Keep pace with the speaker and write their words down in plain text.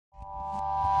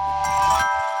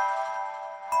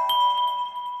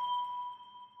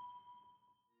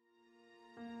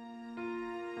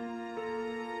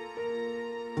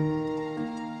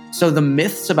So the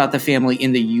myths about the family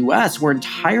in the US were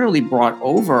entirely brought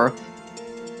over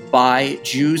by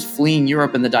Jews fleeing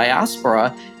Europe in the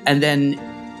diaspora and then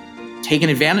taken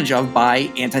advantage of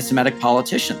by anti-Semitic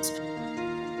politicians.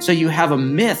 So you have a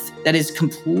myth that is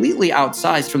completely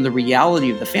outsized from the reality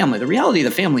of the family. The reality of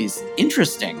the family is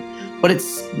interesting, but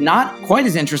it's not quite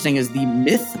as interesting as the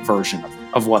myth version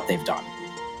of what they've done.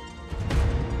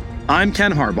 I'm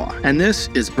Ken Harbaugh, and this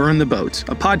is Burn the Boats,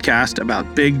 a podcast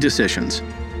about big decisions.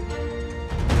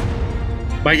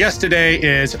 My guest today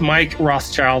is Mike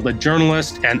Rothschild, a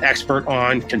journalist and expert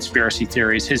on conspiracy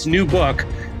theories. His new book,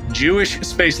 Jewish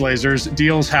Space Lasers,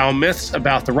 deals how myths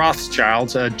about the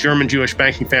Rothschilds, a German Jewish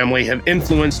banking family, have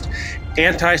influenced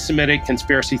anti-Semitic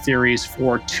conspiracy theories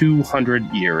for 200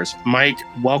 years. Mike,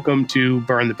 welcome to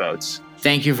Burn the Boats.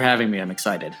 Thank you for having me. I'm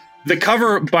excited. The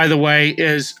cover, by the way,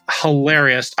 is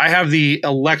hilarious. I have the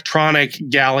electronic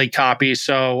galley copy,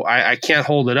 so I can't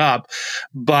hold it up.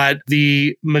 But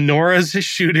the menorahs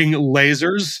shooting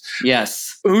lasers.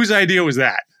 Yes. Whose idea was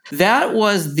that? That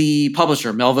was the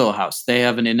publisher, Melville House. They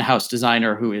have an in-house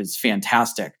designer who is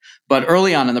fantastic. But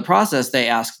early on in the process, they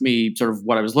asked me sort of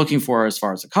what I was looking for as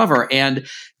far as a cover. And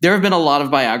there have been a lot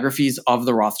of biographies of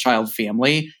the Rothschild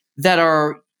family that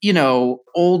are,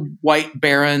 old white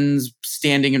barons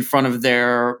standing in front of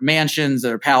their mansions,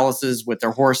 their palaces with their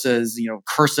horses,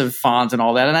 cursive font and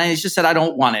all that. And I just said, I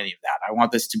don't want any of that. I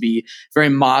want this to be very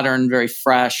modern, very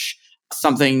fresh,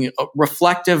 something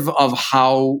reflective of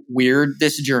how weird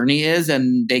this journey is.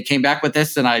 And they came back with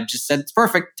this and I just said, it's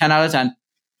perfect, 10 out of 10.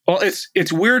 Well,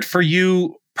 it's weird for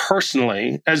you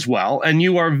personally as well. And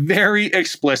you are very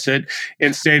explicit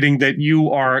in stating that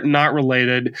you are not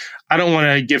related. I don't want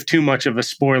to give too much of a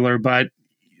spoiler, but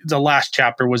the last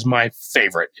chapter was my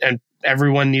favorite. And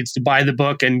everyone needs to buy the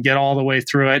book and get all the way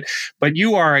through it. But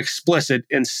you are explicit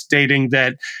in stating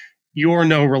that you're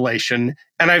no relation.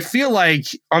 And I feel like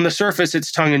on the surface,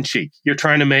 it's tongue in cheek. You're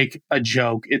trying to make a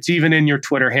joke. It's even in your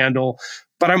Twitter handle.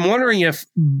 But I'm wondering if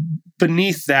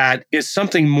beneath that is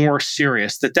something more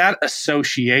serious, that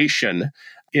association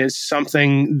is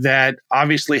something that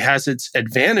obviously has its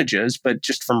advantages, but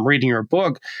just from reading your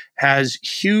book, has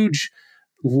huge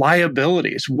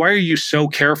liabilities. Why are you so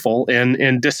careful in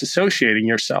disassociating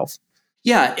yourself?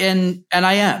 Yeah, and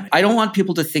I am. I don't want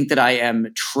people to think that I am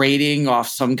trading off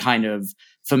some kind of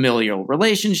familial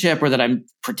relationship or that I'm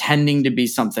pretending to be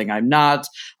something I'm not.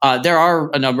 There are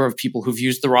a number of people who've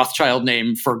used the Rothschild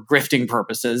name for grifting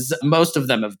purposes. Most of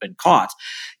them have been caught.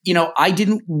 I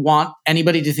didn't want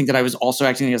anybody to think that I was also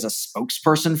acting as a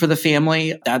spokesperson for the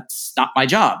family. That's not my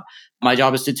job. My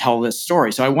job is to tell this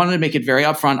story. So I wanted to make it very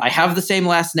upfront. I have the same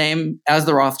last name as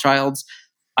the Rothschilds.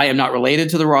 I am not related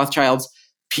to the Rothschilds.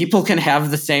 People can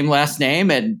have the same last name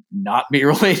and not be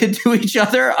related to each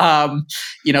other.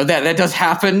 That does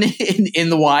happen in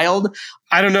the wild.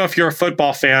 I don't know if you're a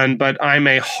football fan, but I'm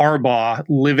a Harbaugh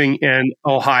living in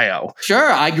Ohio.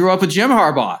 Sure. I grew up with Jim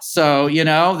Harbaugh. So,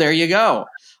 there you go.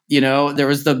 There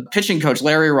was the pitching coach,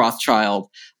 Larry Rothschild.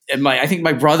 And I think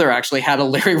my brother actually had a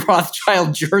Larry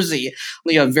Rothschild jersey.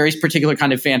 A very particular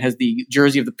kind of fan has the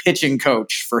jersey of the pitching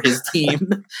coach for his team.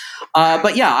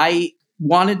 But yeah, I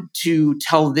wanted to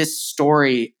tell this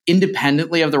story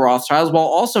independently of the Rothschilds while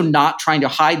also not trying to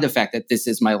hide the fact that this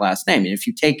is my last name. And if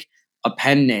you take a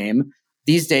pen name,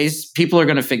 these days people are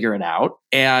going to figure it out.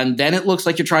 And then it looks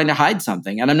like you're trying to hide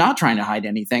something. And I'm not trying to hide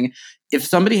anything. If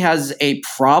somebody has a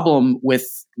problem with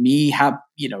me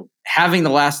having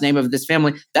the last name of this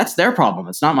family, that's their problem.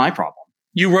 It's not my problem.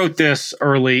 You wrote this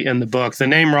early in the book. The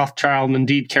name Rothschild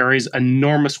indeed carries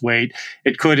enormous weight.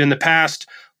 It could, in the past,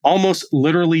 almost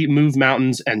literally move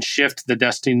mountains and shift the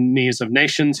destinies of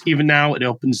nations. Even now, it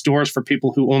opens doors for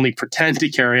people who only pretend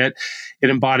to carry it. It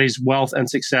embodies wealth and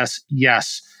success.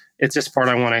 Yes, it's this part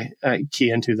I want to key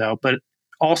into, though. But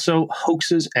also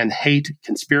hoaxes and hate,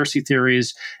 conspiracy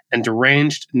theories, and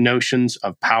deranged notions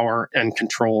of power and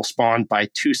control spawned by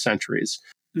 2 centuries.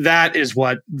 That is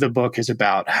what the book is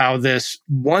about, how this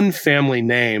one family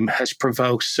name has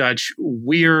provoked such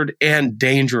weird and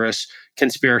dangerous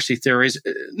conspiracy theories.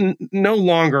 No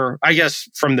longer, I guess,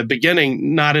 from the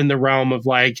beginning, not in the realm of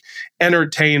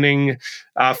entertaining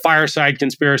fireside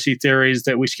conspiracy theories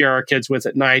that we scare our kids with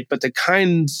at night, but the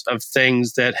kinds of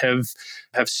things that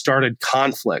have started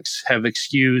conflicts, have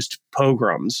excused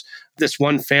pogroms. This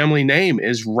one family name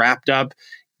is wrapped up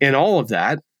in all of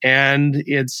that. And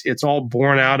it's all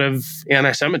born out of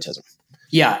anti-Semitism.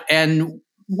 Yeah. And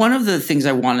one of the things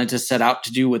I wanted to set out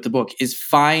to do with the book is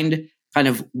find kind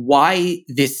of why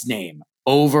this name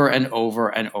over and over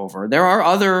and over. There are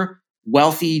other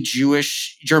wealthy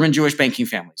German Jewish banking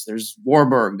families. There's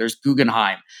Warburg, there's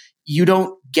Guggenheim. you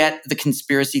don't get the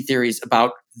conspiracy theories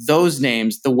about those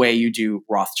names the way you do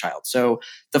Rothschild. So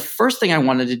the first thing I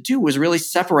wanted to do was really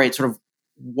separate sort of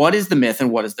what is the myth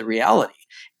and what is the reality.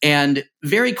 And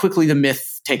very quickly, the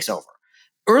myth takes over.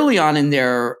 Early on in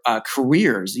their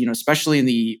careers, especially in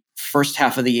the first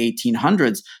half of the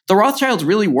 1800s, the Rothschilds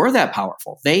really were that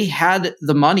powerful. They had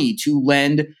the money to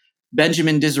lend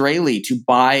Benjamin Disraeli to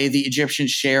buy the Egyptian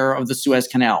share of the Suez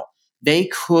Canal. They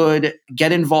could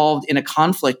get involved in a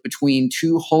conflict between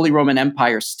two Holy Roman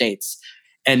Empire states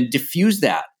and diffuse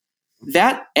that.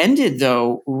 That ended,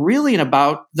 though, really in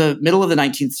about the middle of the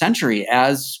 19th century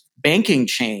as banking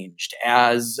changed,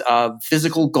 as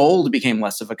physical gold became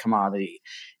less of a commodity.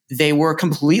 They were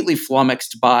completely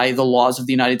flummoxed by the laws of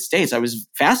the United States. I was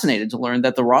fascinated to learn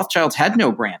that the Rothschilds had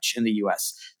no branch in the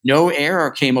U.S. No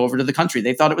heir came over to the country.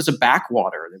 They thought it was a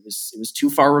backwater. It was too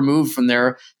far removed from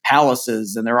their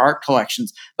palaces and their art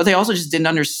collections. But they also just didn't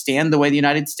understand the way the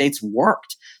United States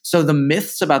worked. So the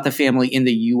myths about the family in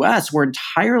the U.S. were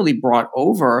entirely brought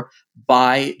over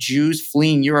by Jews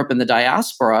fleeing Europe and the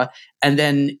diaspora and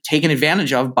then taken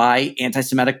advantage of by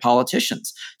anti-Semitic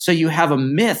politicians. So you have a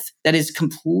myth that is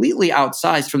completely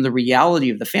outsized from the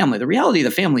reality of the family. The reality of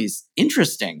the family is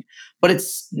interesting, but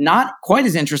it's not quite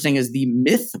as interesting as the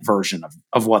myth version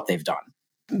of what they've done.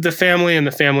 The family and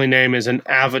the family name is an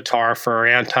avatar for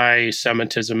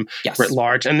anti-Semitism writ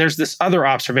large. And there's this other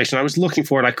observation. I was looking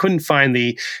for it. I couldn't find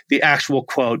the actual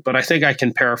quote, but I think I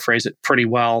can paraphrase it pretty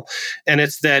well. And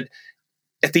it's that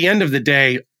at the end of the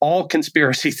day, all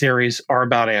conspiracy theories are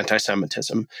about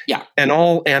anti-Semitism. Yeah. And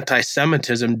all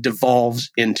anti-Semitism devolves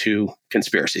into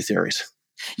conspiracy theories.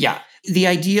 Yeah. The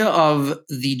idea of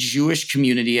the Jewish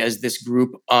community as this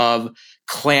group of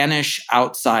clannish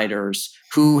outsiders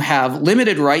who have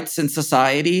limited rights in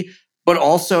society, but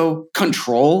also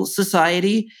control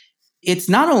society. It's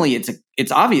not only,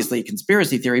 it's obviously a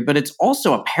conspiracy theory, but it's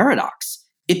also a paradox.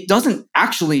 It doesn't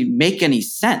actually make any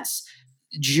sense.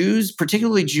 Jews,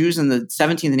 particularly Jews in the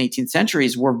 17th and 18th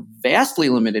centuries, were vastly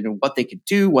limited in what they could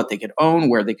do, what they could own,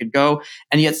 where they could go.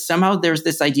 And yet somehow there's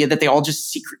this idea that they all just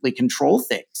secretly control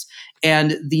things.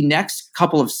 And the next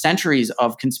couple of centuries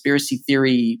of conspiracy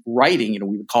theory writing,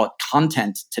 we would call it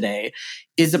content today,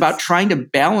 is about trying to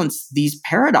balance these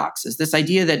paradoxes. This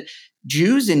idea that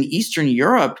Jews in Eastern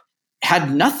Europe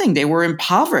had nothing. They were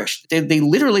impoverished. They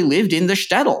literally lived in the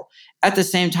shtetl. At the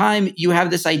same time, you have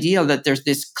this idea that there's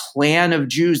this clan of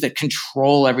Jews that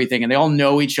control everything and they all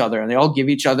know each other and they all give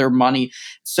each other money.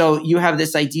 So you have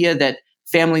this idea that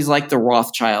families like the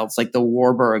Rothschilds, like the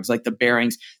Warburgs, like the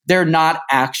Barings, they're not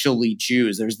actually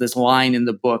Jews. There's this line in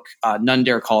the book, None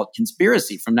Dare Call It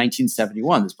Conspiracy from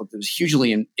 1971, this book that was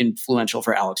hugely influential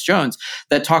for Alex Jones,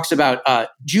 that talks about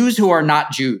Jews who are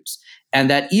not Jews. And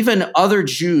that even other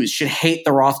Jews should hate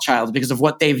the Rothschilds because of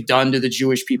what they've done to the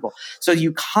Jewish people. So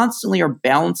you constantly are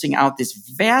balancing out this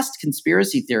vast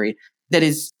conspiracy theory that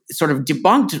is sort of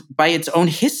debunked by its own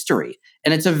history.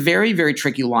 And it's a very, very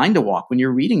tricky line to walk when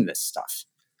you're reading this stuff.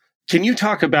 Can you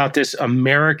talk about this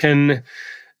American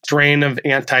strain of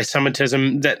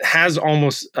anti-Semitism that has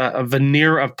almost a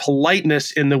veneer of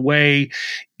politeness in the way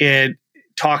it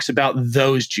talks about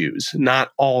those Jews,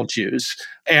 not all Jews?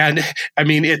 And I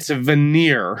mean, it's a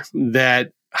veneer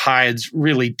that hides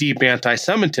really deep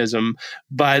anti-Semitism,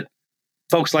 but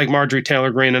folks like Marjorie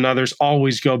Taylor Greene and others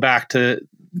always go back to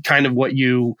kind of what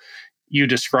you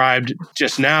described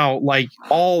just now, like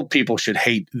all people should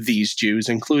hate these Jews,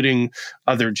 including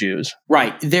other Jews.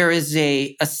 Right. There is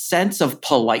a sense of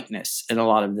politeness in a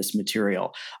lot of this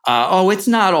material. It's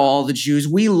not all the Jews.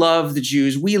 We love the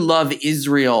Jews. We love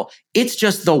Israel. It's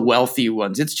just the wealthy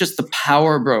ones. It's just the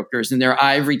power brokers in their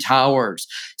ivory towers,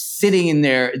 sitting in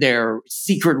their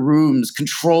secret rooms,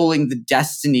 controlling the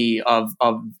destiny of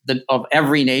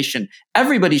every nation.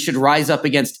 Everybody should rise up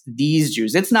against these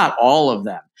Jews. It's not all of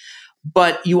them.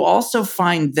 But you also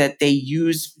find that they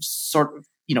use sort of,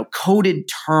 coded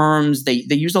terms. They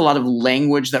use a lot of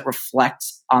language that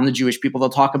reflects on the Jewish people. They'll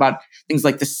talk about things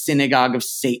like the synagogue of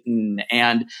Satan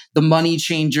and the money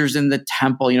changers in the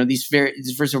temple, these very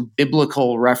sort of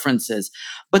biblical references.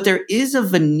 But there is a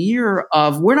veneer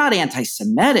of, we're not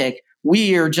anti-Semitic,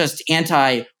 we are just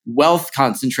anti-wealth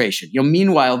concentration.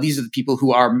 Meanwhile, these are the people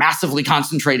who are massively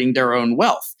concentrating their own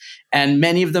wealth. And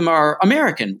many of them are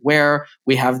American, where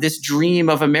we have this dream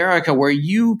of America where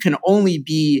you can only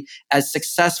be as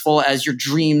successful as your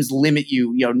dreams limit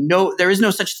you. There is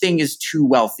no such thing as too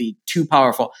wealthy, too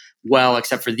powerful. Well,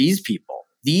 except for these people.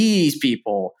 These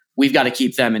people, we've got to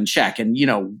keep them in check. And,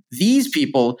 these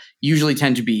people usually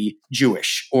tend to be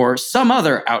Jewish or some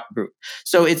other outgroup.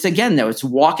 So it's, again, though, it's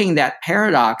walking that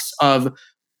paradox of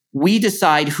we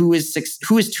decide who is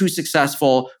too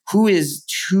successful, who is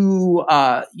too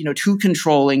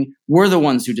controlling. We're the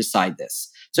ones who decide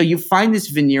this. So you find this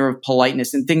veneer of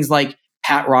politeness in things like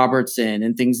Pat Robertson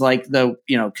and things like the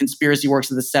conspiracy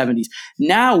works of the 70s.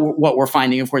 Now what we're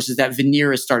finding, of course, is that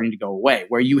veneer is starting to go away,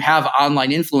 where you have online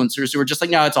influencers who are just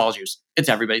like, no, it's all Jews. It's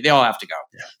everybody. They all have to go.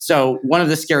 Yeah. So one of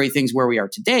the scary things where we are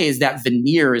today is that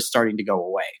veneer is starting to go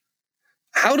away.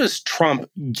 How does Trump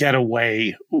get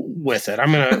away with it?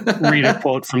 I'm going to read a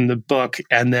quote from the book,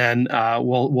 and then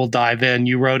we'll dive in.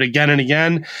 You wrote, again and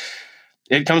again,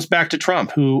 it comes back to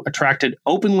Trump, who attracted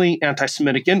openly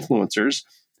anti-Semitic influencers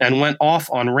and went off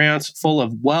on rants full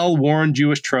of well-worn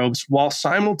Jewish tropes while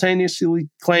simultaneously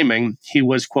claiming he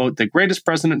was, quote, the greatest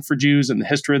president for Jews in the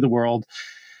history of the world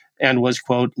and was,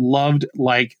 quote, loved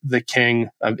like the king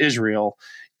of Israel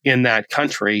in that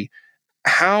country.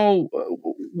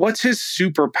 What's his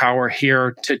superpower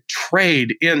here to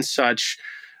trade in such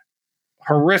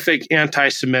horrific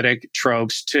anti-Semitic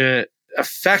tropes to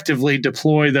effectively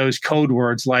deploy those code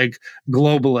words like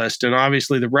globalist and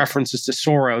obviously the references to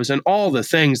Soros and all the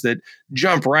things that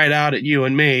jump right out at you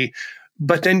and me,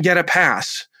 but then get a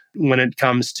pass when it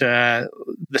comes to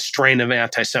the strain of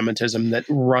anti-Semitism that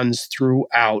runs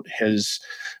throughout his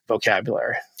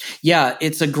vocabulary? Yeah,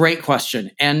 it's a great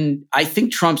question. And I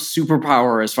think Trump's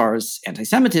superpower as far as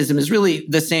anti-Semitism is really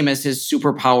the same as his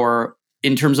superpower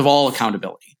in terms of all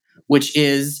accountability, which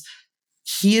is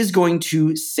he is going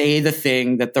to say the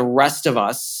thing that the rest of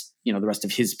us, the rest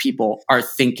of his people are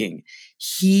thinking.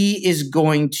 He is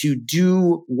going to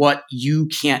do what you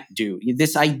can't do.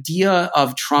 This idea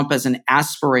of Trump as an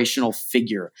aspirational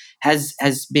figure has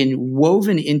been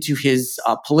woven into his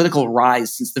political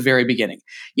rise since the very beginning.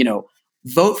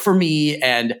 Vote for me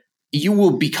and you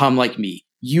will become like me.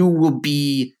 You will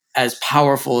be as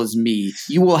powerful as me.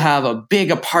 You will have a big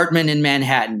apartment in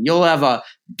Manhattan. You'll have a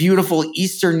beautiful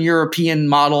Eastern European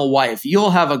model wife.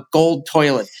 You'll have a gold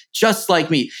toilet, just like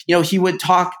me. He would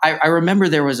talk. I remember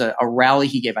there was a rally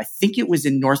he gave. I think it was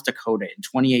in North Dakota in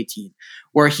 2018,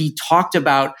 where he talked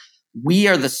about, we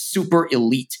are the super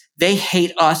elite. They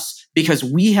hate us because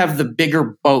we have the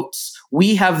bigger boats.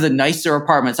 We have the nicer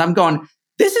apartments. I'm going,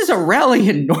 this is a rally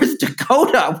in North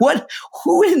Dakota.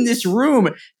 Who in this room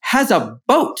has a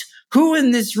boat? Who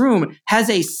in this room has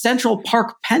a Central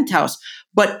Park penthouse?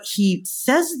 But he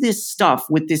says this stuff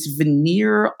with this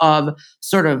veneer of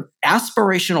sort of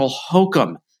aspirational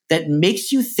hokum that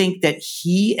makes you think that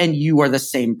he and you are the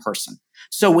same person.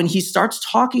 So when he starts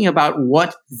talking about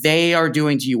what they are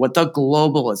doing to you, what the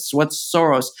globalists, what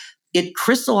Soros, it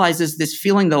crystallizes this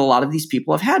feeling that a lot of these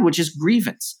people have had, which is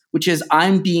grievance, which is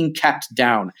I'm being kept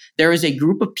down. There is a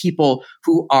group of people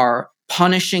who are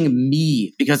punishing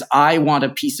me because I want a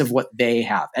piece of what they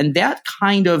have. And that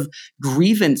kind of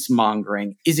grievance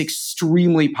mongering is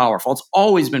extremely powerful. It's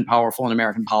always been powerful in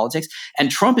American politics.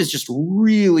 And Trump is just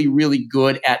really, really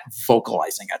good at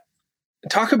vocalizing it.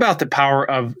 Talk about the power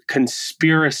of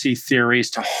conspiracy theories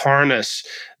to harness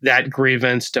that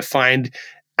grievance, to find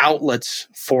outlets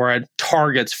for it,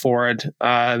 targets for it,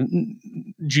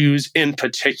 Jews in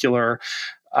particular.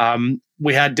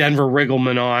 We had Denver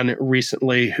Riggleman on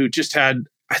recently, who just had,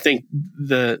 I think,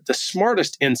 the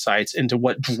smartest insights into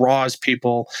what draws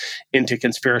people into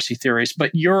conspiracy theories. But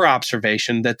your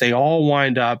observation that they all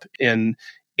wind up in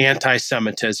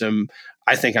anti-Semitism,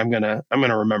 I think I'm gonna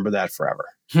remember that forever.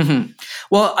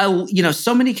 Well,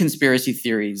 so many conspiracy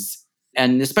theories,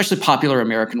 and especially popular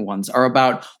American ones, are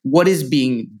about what is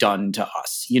being done to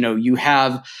us. You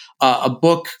have a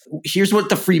book, here's what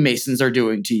the Freemasons are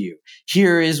doing to you.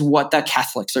 Here is what the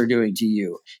Catholics are doing to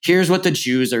you. Here's what the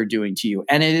Jews are doing to you.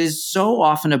 And it is so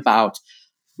often about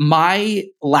my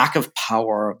lack of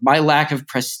power, my lack of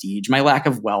prestige, my lack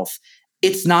of wealth.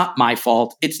 It's not my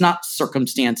fault. It's not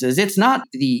circumstances. It's not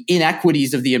the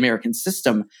inequities of the American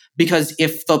system, because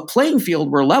if the playing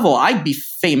field were level, I'd be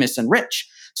famous and rich.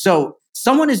 So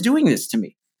someone is doing this to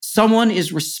me. Someone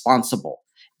is responsible.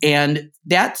 And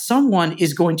that someone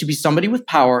is going to be somebody with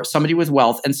power, somebody with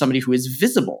wealth, and somebody who is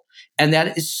visible. And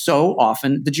that is so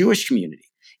often the Jewish community.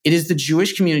 It is the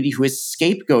Jewish community who is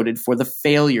scapegoated for the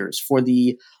failures, for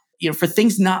the for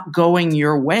things not going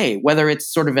your way, whether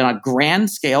it's sort of on a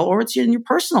grand scale or it's in your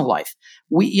personal life.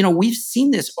 We've seen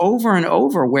this over and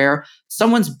over where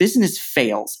someone's business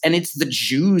fails and it's the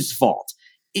Jews' fault.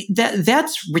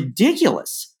 That's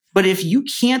ridiculous. But if you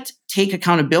can't take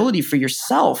accountability for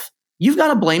yourself, you've got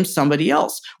to blame somebody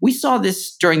else. We saw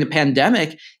this during the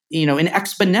pandemic, in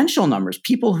exponential numbers.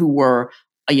 People who were,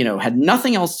 had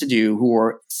nothing else to do, who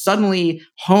were suddenly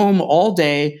home all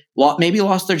day, maybe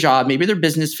lost their job, maybe their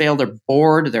business failed, they're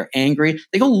bored, they're angry.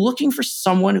 They go looking for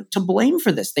someone to blame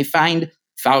for this. They find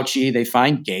Fauci, they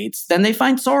find Gates, then they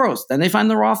find Soros, then they find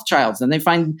the Rothschilds, then they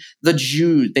find the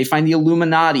Jews, they find the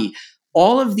Illuminati.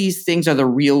 All of these things are the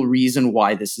real reason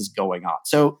why this is going on.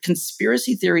 So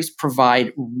conspiracy theories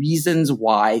provide reasons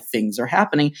why things are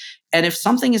happening. And if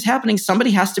something is happening,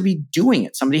 somebody has to be doing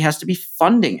it. Somebody has to be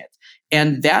funding it.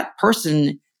 And that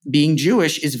person being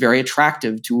Jewish is very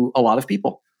attractive to a lot of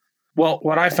people. Well,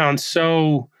 what I found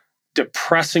so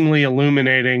depressingly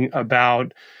illuminating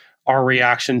about our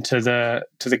reaction to the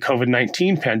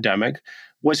COVID-19 pandemic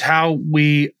was how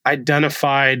we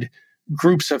identified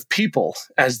groups of people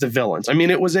as the villains. I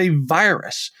mean, it was a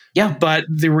virus. Yeah. But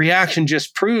the reaction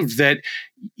just proved that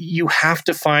you have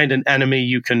to find an enemy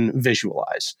you can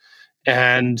visualize.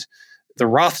 And the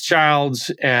Rothschilds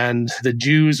and the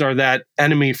Jews are that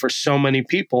enemy for so many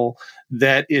people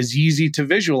that is easy to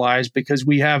visualize because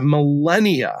we have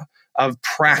millennia of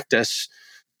practice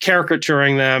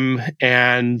caricaturing them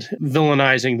and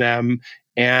villainizing them.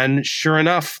 And sure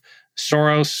enough,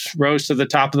 Soros rose to the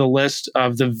top of the list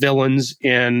of the villains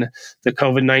in the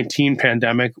COVID-19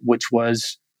 pandemic, which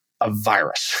was a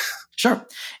virus. Sure.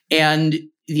 And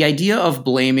the idea of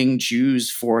blaming Jews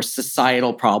for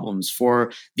societal problems,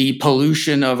 for the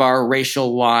pollution of our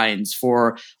racial lines,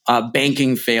 for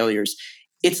banking failures,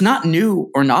 it's not new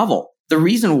or novel. The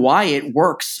reason why it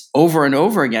works over and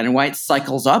over again and why it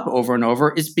cycles up over and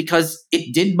over is because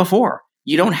it did before.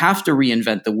 You don't have to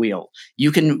reinvent the wheel.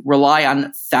 You can rely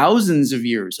on thousands of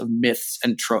years of myths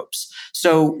and tropes.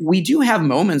 So we do have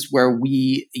moments where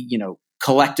we,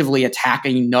 collectively attack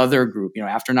another group.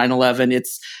 After 9/11,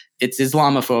 it's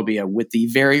Islamophobia. With the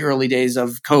very early days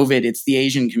of COVID, it's the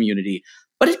Asian community.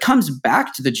 But it comes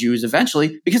back to the Jews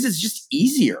eventually because it's just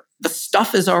easier. The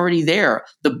stuff is already there.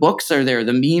 The books are there.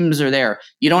 The memes are there.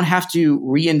 You don't have to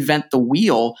reinvent the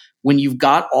wheel when you've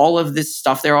got all of this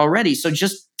stuff there already. So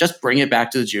just bring it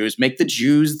back to the Jews. Make the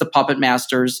Jews the puppet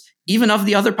masters, even of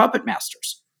the other puppet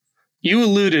masters. You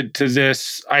alluded to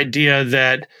this idea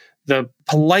that the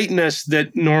politeness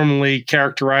that normally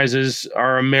characterizes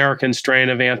our American strain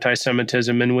of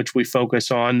anti-Semitism, in which we focus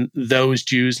on those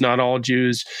Jews, not all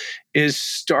Jews, is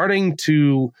starting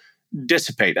to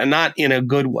dissipate, and not in a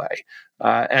good way.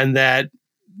 And that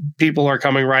people are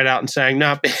coming right out and saying,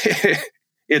 no,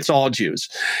 it's all Jews.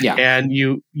 Yeah. And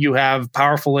you have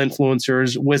powerful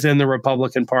influencers within the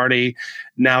Republican Party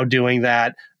now doing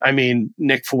that. I mean,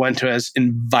 Nick Fuentes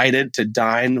invited to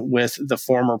dine with the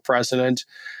former president.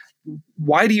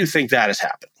 Why do you think that has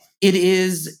happened? It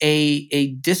is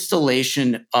a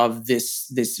distillation of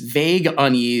this vague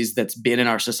unease that's been in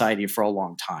our society for a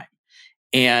long time.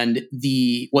 And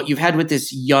what you've had with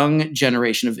this young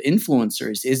generation of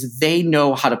influencers is they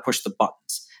know how to push the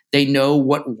buttons. They know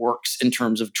what works in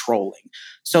terms of trolling.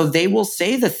 So they will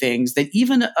say the things that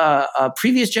even a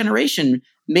previous generation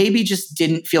maybe just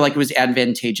didn't feel like it was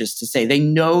advantageous to say. They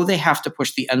know they have to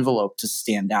push the envelope to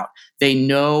stand out. They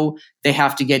know they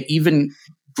have to get even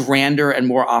grander and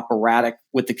more operatic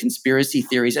with the conspiracy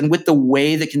theories and with the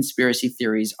way the conspiracy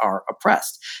theories are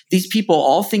oppressed. These people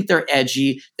all think they're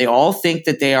edgy. They all think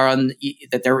that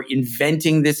that they're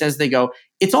inventing this as they go.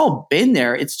 It's all been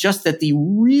there. It's just that the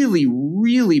really,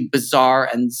 really bizarre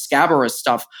and scabrous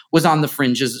stuff was on the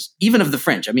fringes, even of the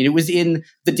fringe. I mean, it was in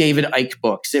the David Icke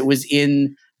books. It was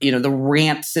in the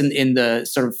rants in the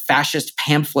sort of fascist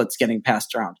pamphlets getting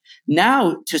passed around.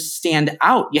 Now, to stand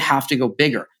out, you have to go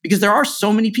bigger because there are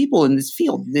so many people in this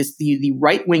field. The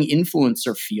right-wing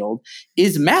influencer field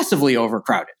is massively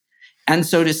overcrowded. And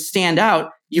so to stand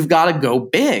out, you've got to go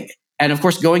big. And of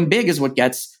course, going big is what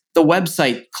gets the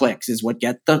website clicks, is what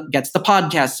gets the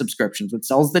podcast subscriptions, what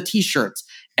sells the t-shirts.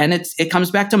 And it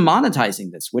comes back to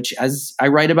monetizing this, which, as I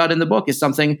write about in the book, is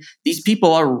something these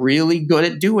people are really good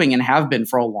at doing and have been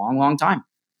for a long, long time.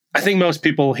 I think most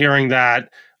people hearing that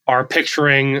are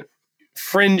picturing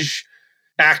fringe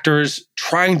actors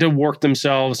trying to work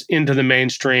themselves into the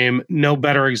mainstream. No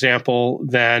better example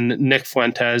than Nick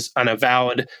Fuentes, an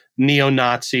avowed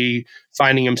neo-Nazi,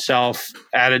 finding himself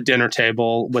at a dinner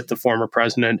table with the former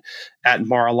president at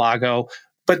Mar-a-Lago.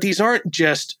 But these aren't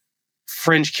just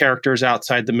fringe characters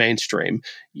outside the mainstream.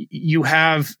 You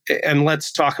have, and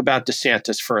let's talk about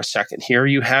DeSantis for a second here,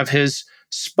 you have his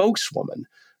spokeswoman.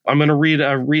 I'm going to read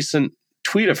a recent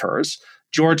tweet of hers.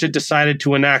 Georgia decided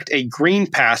to enact a green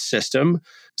pass system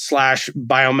 /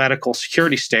 biomedical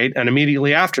security state. And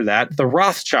immediately after that, the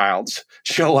Rothschilds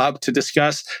show up to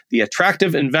discuss the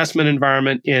attractive investment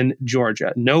environment in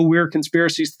Georgia. No weird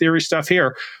conspiracy theory stuff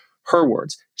here. Her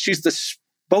words. She's the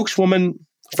spokeswoman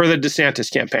for the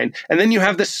DeSantis campaign. And then you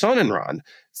have the son-in-law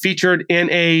featured in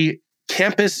a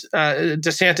campus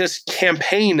DeSantis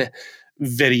campaign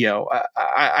video.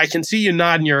 I can see you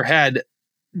nodding your head.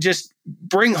 Just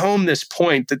bring home this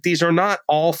point that these are not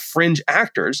all fringe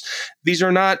actors. These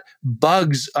are not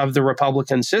bugs of the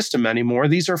Republican system anymore.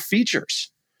 These are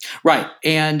features. Right.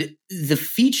 And the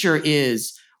feature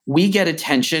is we get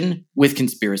attention with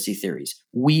conspiracy theories.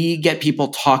 We get people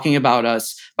talking about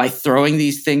us by throwing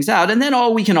these things out. And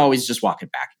then, we can always just walk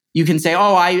it back. You can say,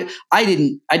 I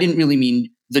didn't really mean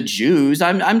the Jews.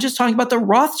 I'm just talking about the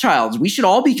Rothschilds. We should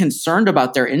all be concerned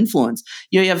about their influence.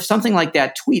 You have something like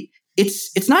that tweet.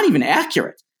 It's not even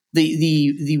accurate.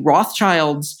 The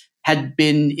Rothschilds had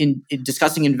been in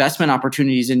discussing investment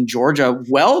opportunities in Georgia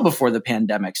well before the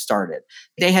pandemic started.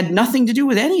 They had nothing to do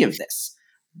with any of this,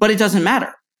 but it doesn't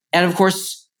matter. And of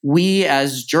course, we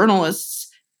as journalists,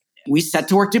 we set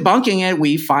to work debunking it.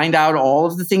 We find out all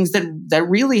of the things that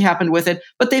really happened with it,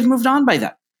 but they've moved on by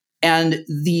then. And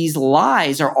these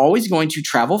lies are always going to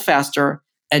travel faster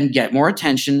and get more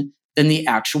attention than the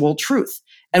actual truth.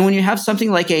 And when you have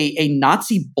something like a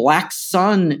Nazi black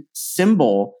sun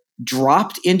symbol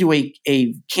dropped into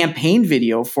a campaign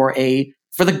video for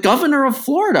the governor of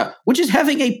Florida, which is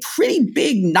having a pretty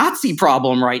big Nazi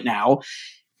problem right now,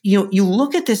 you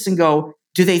look at this and go,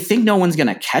 do they think no one's going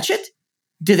to catch it?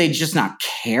 Do they just not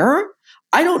care?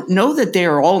 I don't know that they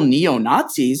are all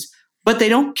neo-Nazis, but they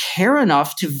don't care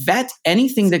enough to vet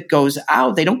anything that goes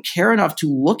out. They don't care enough to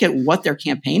look at what their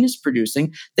campaign is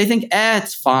producing. They think,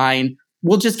 it's fine.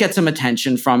 We'll just get some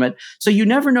attention from it. So you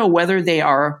never know whether they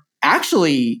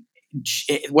actually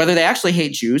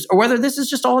hate Jews or whether this is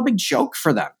just all a big joke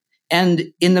for them. And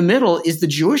in the middle is the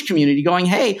Jewish community going,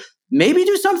 hey, maybe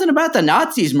do something about the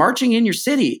Nazis marching in your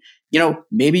city.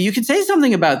 Maybe you could say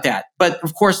something about that. But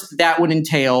of course, that would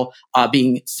entail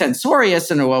being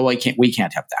censorious and, we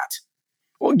can't have that.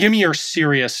 Well, give me your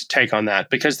serious take on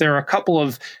that, because there are a couple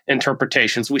of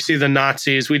interpretations. We see the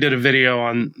Nazis. We did a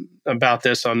video about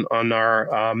this on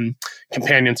our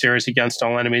companion series, Against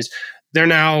All Enemies. They're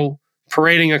now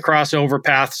parading across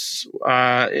overpasses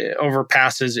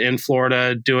in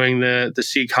Florida, doing the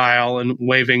Sieg Heil and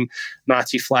waving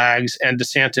Nazi flags, and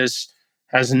DeSantis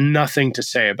has nothing to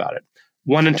say about it.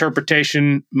 One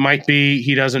interpretation might be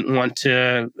he doesn't want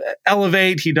to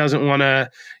elevate. He doesn't want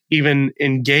to even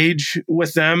engage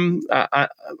with them. I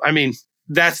mean,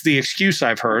 that's the excuse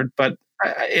I've heard, but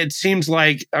it seems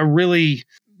like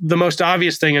the most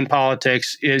obvious thing in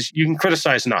politics is you can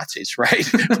criticize Nazis, right?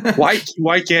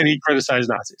 Why can't he criticize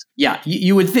Nazis? Yeah,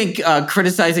 you would think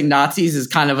criticizing Nazis is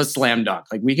kind of a slam dunk.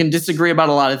 Like, we can disagree about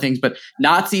a lot of things, but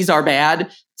Nazis are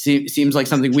bad. Seems like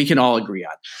something we can all agree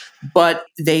on. But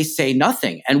they say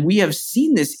nothing. And we have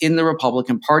seen this in the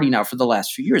Republican Party now for the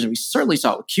last few years. And we certainly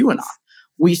saw it with QAnon.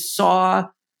 We saw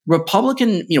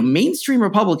mainstream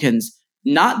Republicans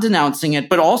not denouncing it,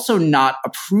 but also not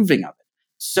approving of it.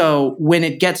 So when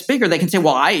it gets bigger, they can say,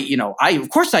 well, I of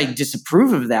course I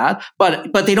disapprove of that,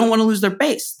 but they don't want to lose their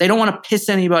base. They don't want to piss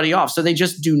anybody off. So they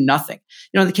just do nothing.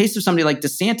 In the case of somebody like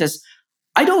DeSantis,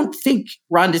 I don't think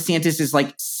Ron DeSantis is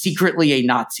like secretly a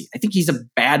Nazi. I think he's a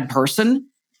bad person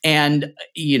and,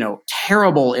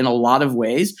 terrible in a lot of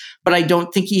ways, but I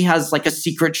don't think he has like a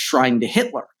secret shrine to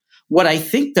Hitler. What I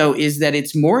think, though, is that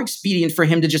it's more expedient for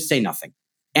him to just say nothing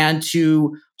and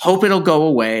to hope it'll go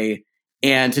away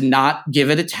and to not give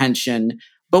it attention.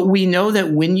 But we know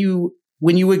that when you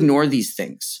ignore these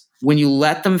things, when you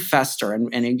let them fester,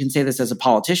 and you can say this as a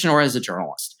politician or as a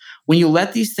journalist, when you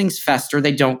let these things fester,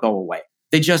 they don't go away.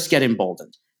 They just get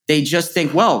emboldened. They just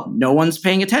think, well, no one's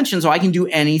paying attention, so I can do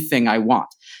anything I want.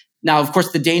 Now, of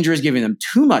course, the danger is giving them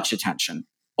too much attention,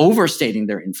 overstating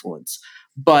their influence.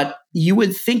 But you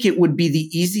would think it would be the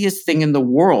easiest thing in the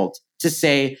world to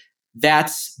say,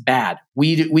 that's bad.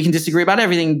 We can disagree about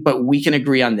everything, but we can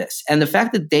agree on this. And the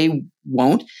fact that they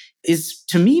won't is,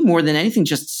 to me, more than anything,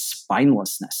 just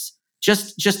spinelessness,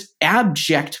 just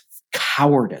abject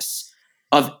cowardice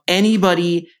of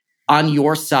anybody on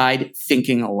your side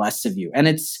thinking less of you. And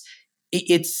it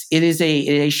is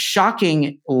a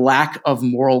shocking lack of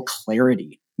moral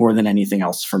clarity more than anything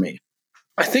else for me.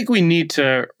 I think we need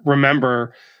to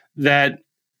remember that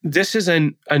this is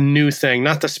a new thing,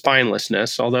 not the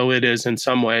spinelessness, although it is in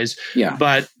some ways,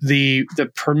 but the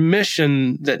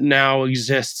permission that now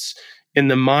exists in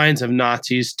the minds of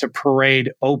Nazis to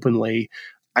parade openly.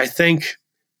 I think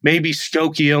maybe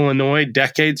Skokie, Illinois,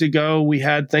 decades ago, we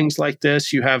had things like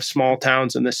this. You have small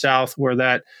towns in the South where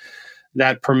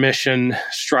that permission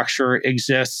structure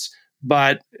exists.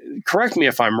 But correct me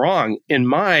if I'm wrong, in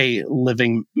my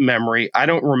living memory, I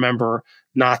don't remember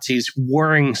Nazis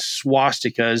wearing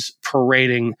swastikas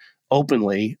parading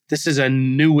openly. This is a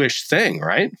newish thing,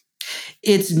 right?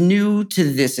 It's new to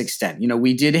this extent.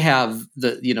 We did have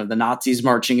the Nazis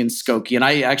marching in Skokie, and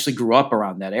I actually grew up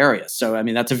around that area. So, I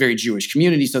mean, that's a very Jewish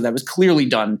community. So that was clearly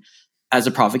done as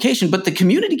a provocation. But the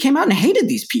community came out and hated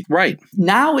these people. Right.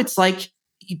 Now it's like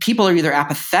people are either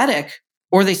apathetic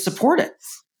or they support it.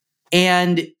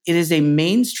 And it is a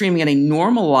mainstreaming and a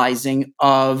normalizing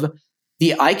of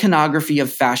the iconography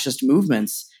of fascist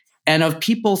movements and of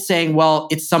people saying, well,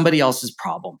 it's somebody else's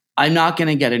problem. I'm not going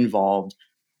to get involved.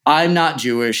 I'm not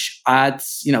Jewish.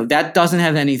 That doesn't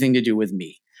have anything to do with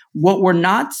me. What we're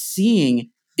not seeing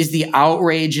is the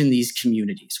outrage in these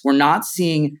communities. We're not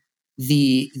seeing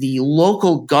the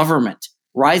local government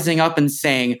rising up and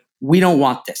saying, we don't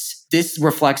want this. This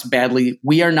reflects badly.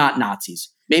 We are not Nazis.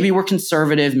 Maybe we're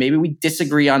conservative. Maybe we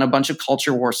disagree on a bunch of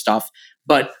culture war stuff,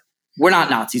 but we're not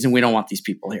Nazis and we don't want these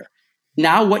people here.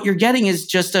 Now what you're getting is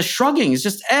just a shrugging. It's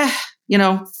just,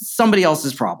 somebody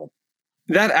else's problem.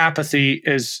 That apathy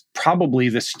is probably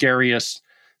the scariest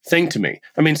thing to me.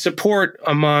 I mean, support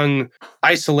among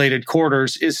isolated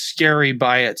quarters is scary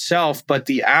by itself, but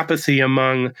the apathy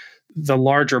among the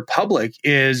larger public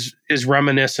is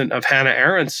reminiscent of Hannah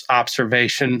Arendt's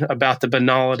observation about the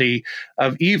banality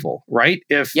of evil, right?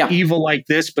 If evil like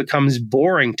this becomes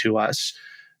boring to us,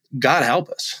 God help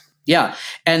us. Yeah.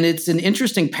 And it's an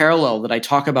interesting parallel that I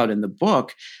talk about in the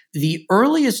book. The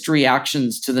earliest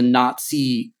reactions to the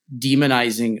Nazi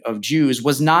demonizing of Jews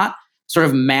was not sort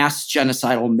of mass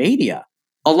genocidal media.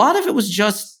 A lot of it was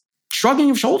just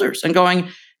shrugging of shoulders and going,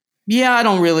 yeah, I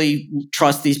don't really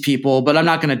trust these people, but I'm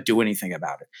not going to do anything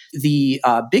about it. The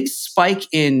big spike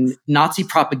in Nazi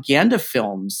propaganda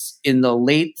films in the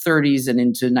late 30s and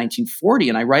into 1940,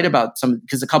 and I write about some,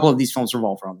 because a couple of these films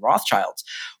revolve around Rothschilds,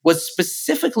 was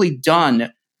specifically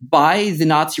done by the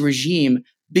Nazi regime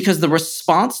because the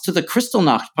response to the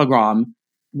Kristallnacht pogrom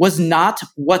was not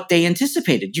what they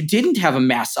anticipated. You didn't have a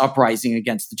mass uprising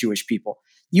against the Jewish people.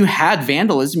 You had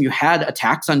vandalism, you had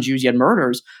attacks on Jews, you had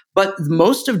murders, but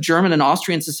most of German and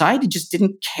Austrian society just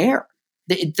didn't care.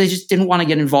 They just didn't want to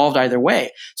get involved either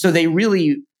way. So they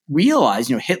really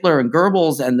realized, Hitler and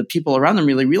Goebbels and the people around them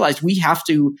really realized we have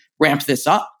to ramp this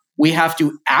up. We have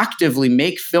to actively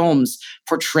make films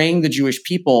portraying the Jewish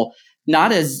people,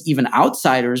 not as even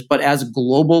outsiders, but as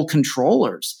global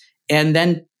controllers. And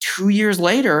then 2 years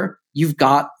later, you've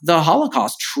got the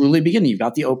Holocaust truly beginning. You've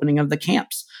got the opening of the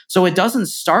camps. So it doesn't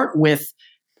start with,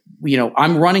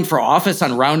 I'm running for office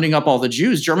on rounding up all the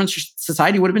Jews. German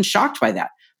society would have been shocked by that.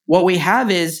 What we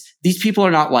have is these people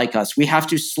are not like us. We have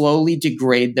to slowly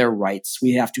degrade their rights.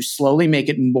 We have to slowly make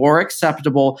it more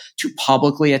acceptable to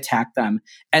publicly attack them.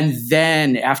 And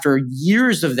then after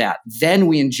years of that, then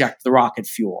we inject the rocket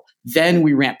fuel. Then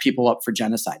we ramp people up for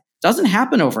genocide. It doesn't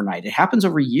happen overnight. It happens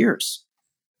over years.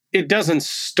 It doesn't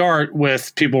start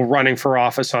with people running for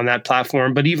office on that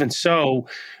platform, but even so,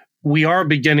 we are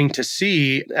beginning to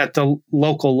see at the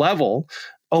local level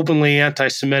openly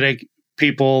anti-Semitic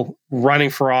people running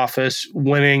for office,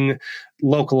 winning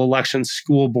local elections,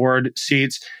 school board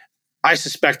seats. I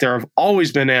suspect there have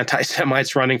always been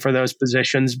anti-Semites running for those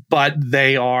positions, but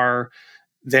they're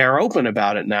open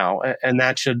about it now, and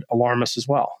that should alarm us as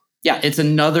well. Yeah, it's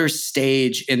another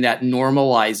stage in that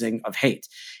normalizing of hate.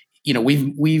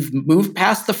 We've moved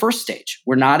past the first stage.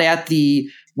 We're not at the,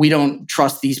 we don't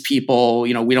trust these people,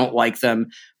 we don't like them.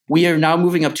 We are now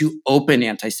moving up to open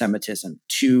anti-Semitism,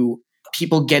 to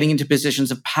people getting into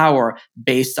positions of power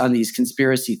based on these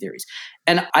conspiracy theories.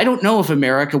 And I don't know if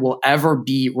America will ever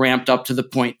be ramped up to the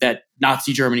point that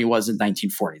Nazi Germany was in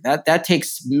 1940. That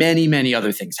takes many, many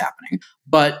other things happening.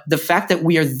 But the fact that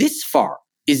we are this far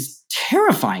is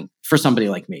terrifying for somebody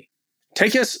like me.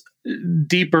 Take us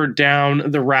deeper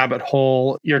down the rabbit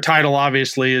hole. Your title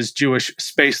obviously is Jewish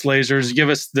Space Lasers. Give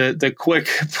us the quick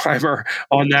primer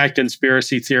on that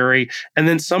conspiracy theory, and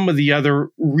then some of the other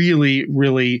really,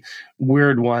 really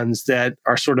weird ones that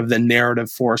are sort of the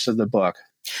narrative force of the book.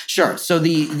 Sure. So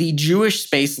the Jewish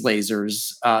Space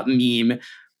Lasers meme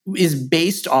is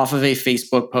based off of a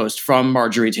Facebook post from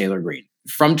Marjorie Taylor Greene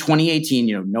from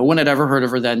 2018. No one had ever heard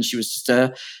of her then. She was just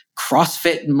a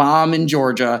CrossFit mom in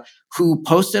Georgia who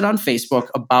posted on Facebook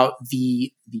about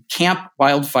the camp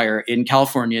wildfire in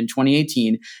California in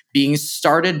 2018 being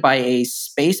started by a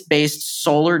space-based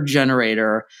solar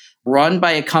generator run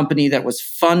by a company that was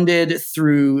funded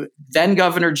through then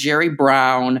Governor Jerry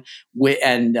Brown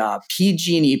and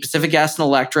PG&E, Pacific Gas and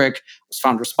Electric, was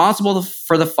found responsible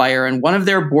for the fire. And one of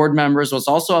their board members was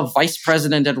also a vice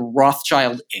president at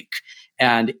Rothschild, Inc.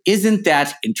 And isn't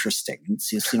that interesting? It's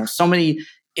just, so many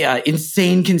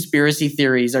insane conspiracy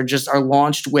theories are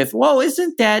launched with, whoa,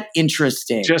 isn't that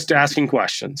interesting? Just asking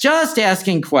questions.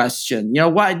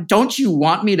 Why don't you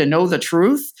want me to know the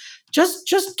truth?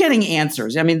 just getting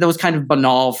answers. I mean, those kind of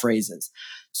banal phrases.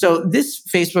 So this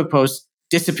Facebook post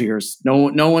disappears.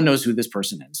 No one knows who this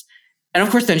person is. And of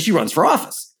course, then she runs for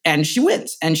office and she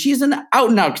wins. And she's an out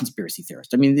and out conspiracy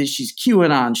theorist. I mean, she's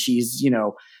QAnon. She's,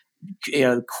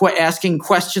 asking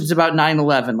questions about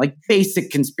 9/11, like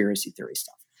basic conspiracy theory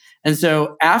stuff. And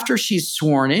so after she's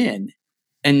sworn in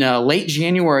late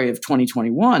January of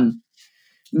 2021,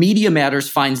 Media Matters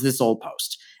finds this old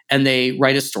post and they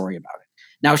write a story about it.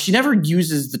 Now, she never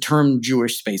uses the term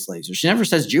Jewish space laser. She never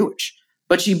says Jewish,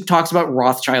 but she talks about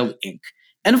Rothschild Inc.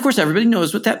 And of course, everybody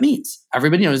knows what that means.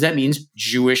 Everybody knows that means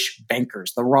Jewish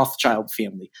bankers, the Rothschild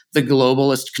family, the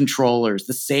globalist controllers,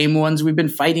 the same ones we've been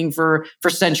fighting for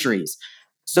centuries.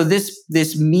 So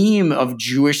this meme of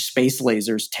Jewish space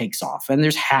lasers takes off, and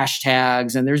there's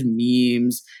hashtags and there's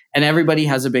memes, and everybody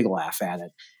has a big laugh at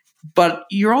it. But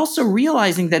you're also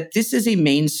realizing that this is a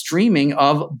mainstreaming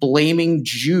of blaming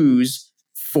Jews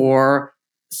for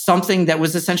something that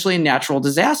was essentially a natural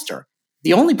disaster.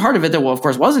 The only part of it that, well, of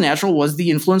course, wasn't natural was the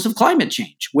influence of climate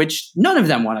change, which none of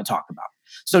them want to talk about.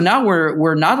 So now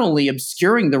we're not only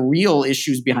obscuring the real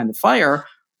issues behind the fire,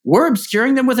 we're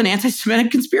obscuring them with an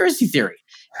anti-Semitic conspiracy theory.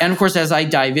 And of course, as I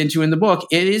dive into in the book,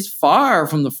 it is far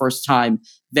from the first time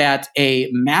that a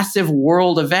massive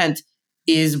world event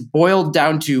is boiled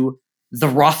down to the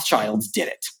Rothschilds did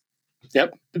it.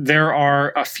 Yep. There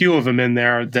are a few of them in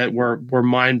there that were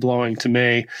mind-blowing to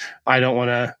me. I don't want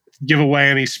to give away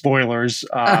any spoilers,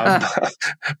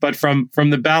 but from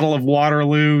the Battle of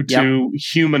Waterloo to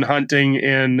human hunting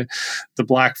in the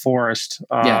Black Forest,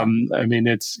 I mean,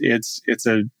 it's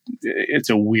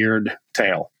a weird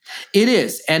tale. It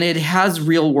is, and it has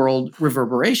real world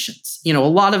reverberations. A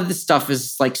lot of this stuff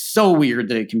is like so weird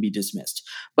that it can be dismissed.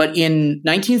 But in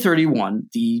 1931,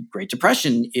 the Great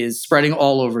Depression is spreading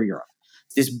all over Europe.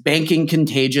 This banking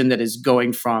contagion that is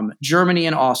going from Germany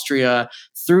and Austria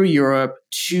through Europe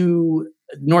to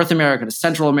North America to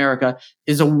Central America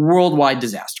is a worldwide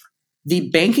disaster. The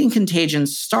banking contagion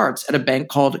starts at a bank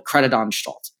called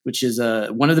Creditanstalt, which is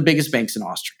one of the biggest banks in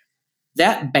Austria.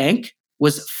 That bank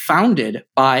was founded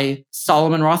by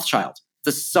Solomon Rothschild,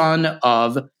 the son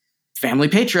of family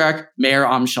patriarch Mayer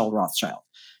Amschel Rothschild.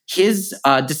 His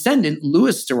descendant,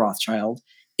 Louis de Rothschild,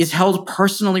 is held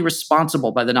personally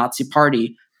responsible by the Nazi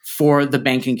Party for the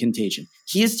banking contagion.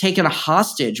 He is taken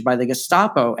hostage by the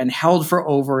Gestapo and held for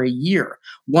over a year.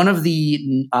 One of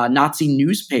the Nazi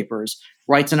newspapers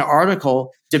writes an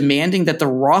article demanding that the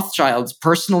Rothschilds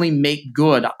personally make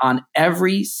good on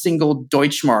every single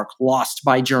Deutschmark lost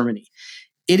by Germany.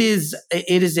 It is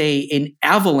an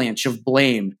avalanche of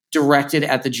blame directed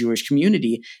at the Jewish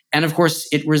community. And of course,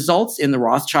 it results in the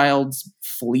Rothschilds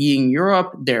fleeing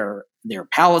Europe, their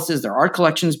palaces, their art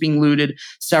collections being looted.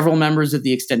 Several members of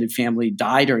the extended family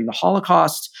die during the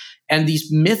Holocaust. And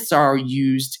these myths are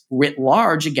used writ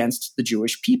large against the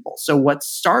Jewish people. So what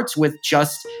starts with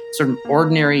just sort of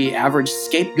ordinary, average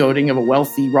scapegoating of a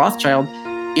wealthy Rothschild,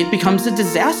 it becomes a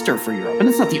disaster for Europe. And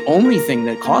it's not the only thing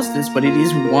that caused this, but it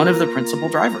is one of the principal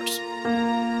drivers.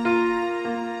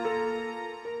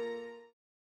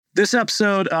 This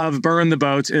episode of Burn the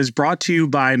Boats is brought to you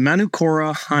by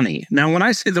Manukora Honey. Now, when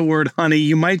I say the word honey,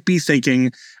 you might be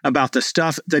thinking about the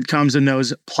stuff that comes in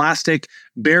those plastic,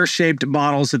 bear-shaped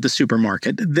bottles at the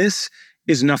supermarket. This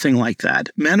is nothing like that.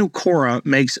 Manukora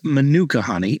makes Manuka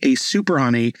honey, a super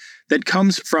honey that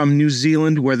comes from New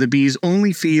Zealand, where the bees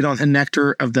only feed on the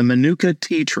nectar of the Manuka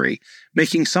tea tree,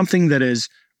 making something that is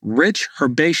rich,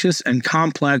 herbaceous, and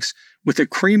complex with a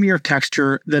creamier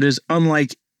texture that is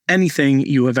unlike anything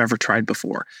you have ever tried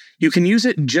before. You can use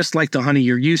it just like the honey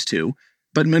you're used to,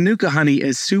 but Manuka honey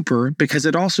is super because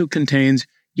it also contains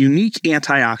unique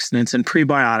antioxidants and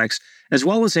prebiotics, as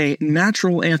well as a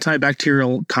natural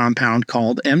antibacterial compound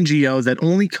called MGO that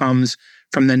only comes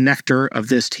from the nectar of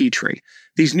this tea tree.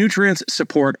 These nutrients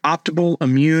support optimal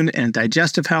immune and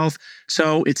digestive health,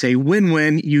 so it's a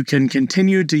win-win. You can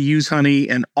continue to use honey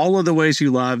in all of the ways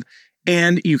you love,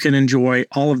 and you can enjoy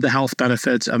all of the health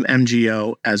benefits of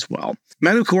MGO as well.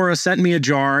 Manukora sent me a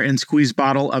jar and squeeze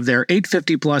bottle of their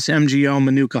 850 plus MGO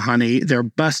Manuka honey, their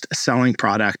best-selling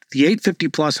product. The 850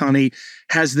 plus honey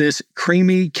has this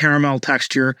creamy caramel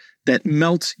texture that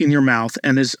melts in your mouth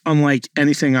and is unlike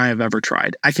anything I have ever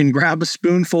tried. I can grab a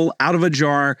spoonful out of a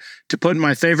jar to put in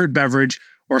my favorite beverage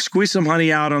or squeeze some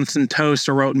honey out on some toast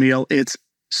or oatmeal. It's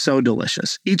so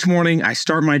delicious. Each morning, I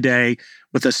start my day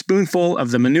with a spoonful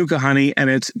of the Manuka honey, and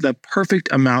it's the perfect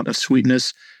amount of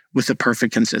sweetness with the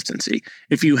perfect consistency.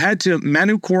 If you head to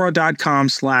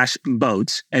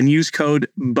manukora.com/boats and use code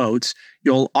BOATS,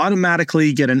 you'll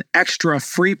automatically get an extra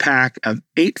free pack of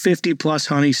 850 plus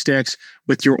honey sticks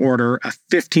with your order, a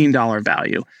 $15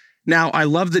 value. Now, I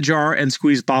love the jar and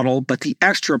squeeze bottle, but the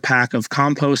extra pack of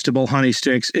compostable honey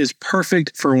sticks is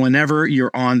perfect for whenever you're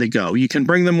on the go. You can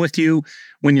bring them with you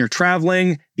when you're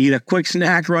traveling, eat a quick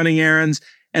snack running errands,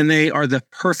 and they are the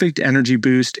perfect energy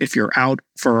boost if you're out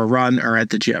for a run or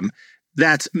at the gym.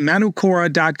 That's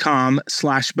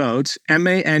manukora.com/boats,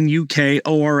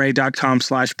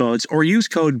 manukora.com/boats, or use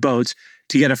code BOATS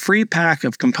to get a free pack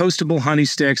of compostable honey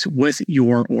sticks with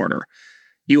your order.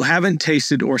 You haven't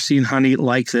tasted or seen honey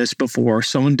like this before,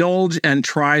 so indulge and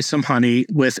try some honey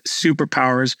with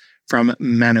superpowers from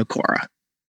Manukora.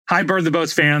 Hi, Bird the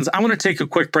Boats fans. I want to take a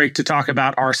quick break to talk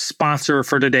about our sponsor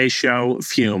for today's show,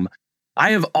 Fume.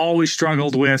 I have always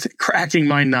struggled with cracking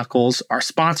my knuckles. Our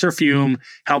sponsor, Fume,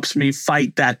 helps me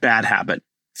fight that bad habit.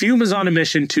 Fume is on a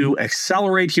mission to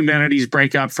accelerate humanity's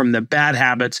breakup from the bad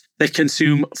habits that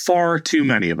consume far too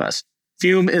many of us.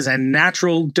 Fume is a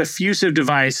natural, diffusive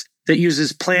device that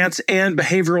uses plants and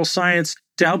behavioral science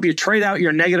to help you trade out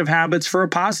your negative habits for a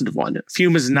positive one.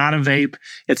 Fume is not a vape.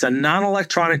 It's a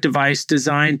non-electronic device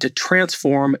designed to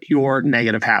transform your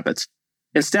negative habits.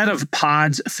 Instead of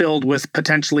pods filled with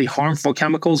potentially harmful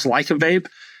chemicals like a vape,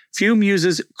 Fume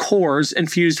uses cores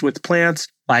infused with plants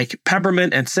like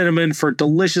peppermint and cinnamon for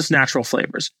delicious natural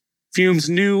flavors. Fume's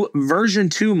new version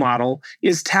 2 model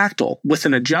is tactile with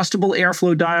an adjustable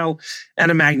airflow dial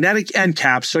and a magnetic end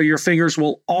cap so your fingers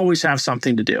will always have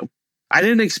something to do. I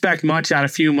didn't expect much out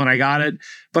of Fume when I got it,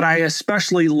 but I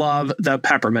especially love the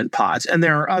peppermint pods, and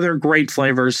there are other great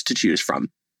flavors to choose from.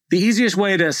 The easiest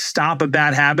way to stop a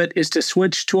bad habit is to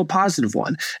switch to a positive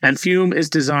one, and Fume is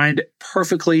designed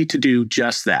perfectly to do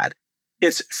just that.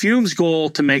 It's Fume's goal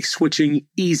to make switching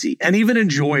easy and even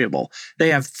enjoyable. They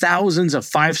have thousands of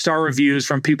 5-star reviews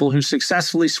from people who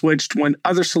successfully switched when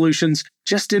other solutions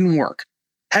just didn't work.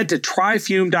 Head to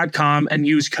tryfume.com and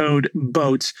use code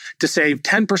BOATS to save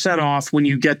 10% off when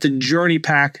you get the Journey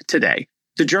Pack today.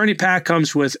 The Journey Pack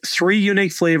comes with 3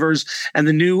 unique flavors and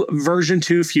the new version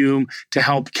 2 Fume to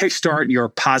help kickstart your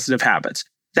positive habits.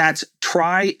 That's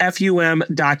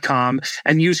tryfum.com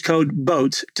and use code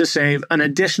BOATS to save an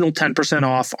additional 10%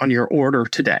 off on your order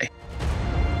today.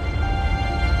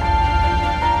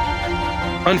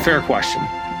 Unfair question,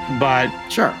 but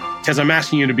Sure. because I'm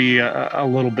asking you to be a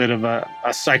little bit of a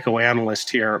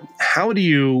psychoanalyst here, how do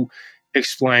you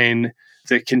explain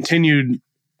the continued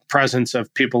presence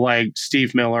of people like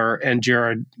Steve Miller and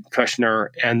Jared Kushner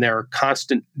and their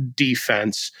constant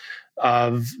defense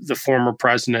of the former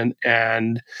president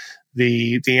and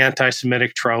the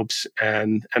anti-Semitic tropes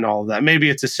and all of that? Maybe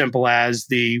it's as simple as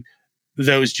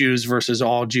those Jews versus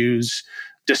all Jews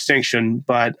distinction,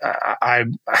 but I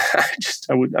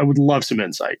would love some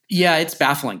insight. Yeah, it's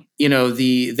baffling.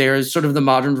 There's sort of the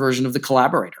modern version of the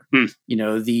collaborator.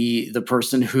 The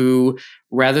person who,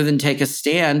 rather than take a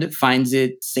stand, finds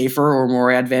it safer or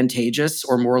more advantageous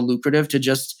or more lucrative to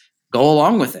just go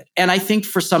along with it. And I think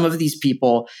for some of these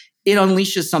people, it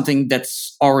unleashes something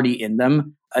that's already in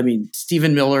them. I mean,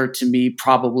 Stephen Miller, to me,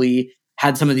 probably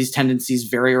had some of these tendencies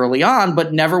very early on,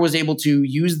 but never was able to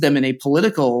use them in a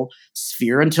political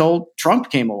sphere until Trump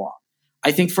came along.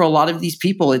 I think for a lot of these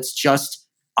people, it's just,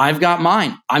 I've got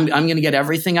mine. I'm going to get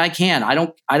everything I can.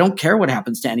 I don't care what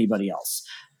happens to anybody else.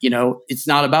 It's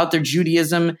not about their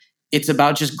Judaism. It's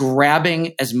about just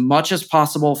grabbing as much as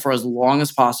possible for as long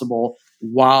as possible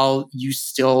while you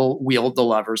still wield the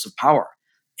levers of power.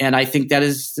 And I think that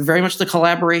is very much the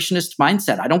collaborationist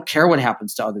mindset. I don't care what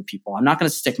happens to other people. I'm not going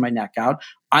to stick my neck out.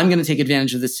 I'm going to take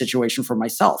advantage of this situation for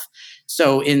myself.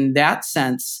 So in that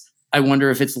sense, I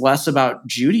wonder if it's less about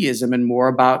Judaism and more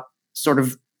about sort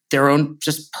of their own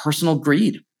just personal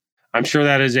greed. I'm sure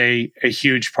that is a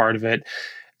huge part of it.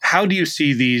 How do you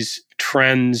see these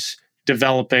trends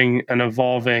developing and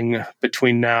evolving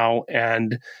between now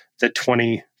and the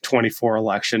 2024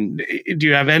 election? Do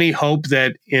you have any hope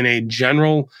that in a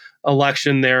general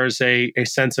election there's a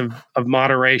sense of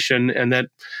moderation, and that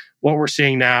what we're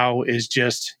seeing now is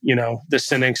just, the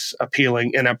cynics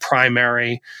appealing in a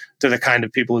primary to the kind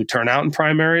of people who turn out in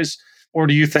primaries? Or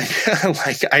do you think,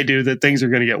 like I do, that things are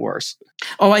going to get worse?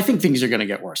 Oh, I think things are going to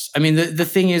get worse. I mean, the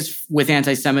thing is with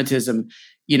anti-Semitism,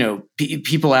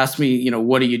 people ask me,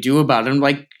 what do you do about it? I'm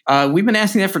like, we've been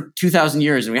asking that for 2,000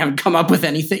 years and we haven't come up with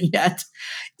anything yet.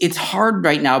 It's hard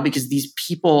right now because these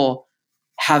people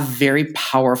have very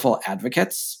powerful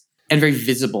advocates and very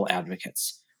visible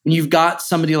advocates. When you've got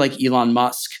somebody like Elon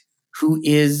Musk, who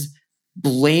is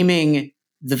blaming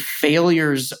the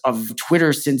failures of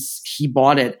Twitter since he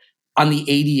bought it on the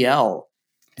ADL,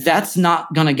 that's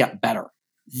not going to get better.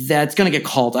 That's going to get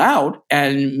called out,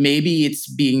 and maybe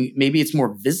it's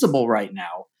more visible right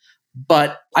now,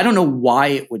 but I don't know why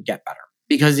it would get better,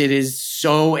 because it is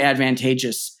so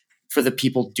advantageous for the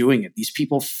people doing it. These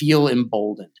people feel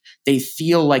emboldened. They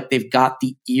feel like they've got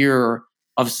the ear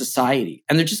of society,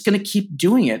 and they're just going to keep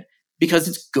doing it because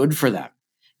it's good for them.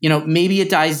 Maybe it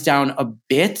dies down a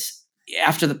bit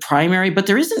after the primary, but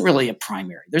there isn't really a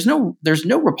primary. There's no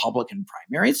Republican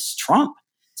primary. It's Trump.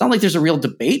 It's not like there's a real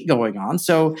debate going on.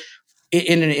 So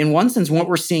in one sense, what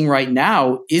we're seeing right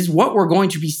now is what we're going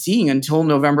to be seeing until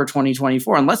November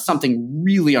 2024, unless something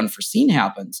really unforeseen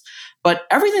happens. But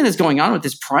everything that's going on with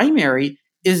this primary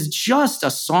is just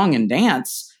a song and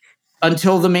dance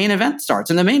until the main event starts.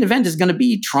 And the main event is going to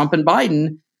be Trump and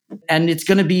Biden, and it's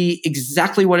going to be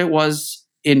exactly what it was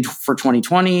for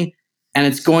 2020. And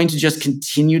it's going to just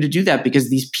continue to do that because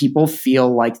these people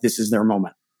feel like this is their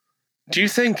moment. Do you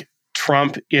think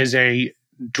Trump is a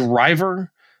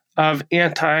driver of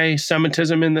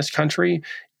anti-Semitism in this country,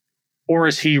 or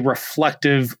is he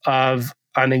reflective of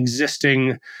an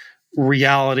existing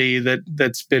reality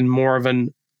that's been more of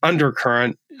an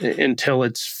undercurrent until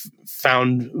it's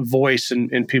found voice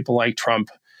in people like Trump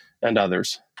and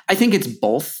others? I think it's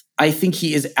both. I think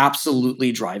he is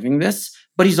absolutely driving this,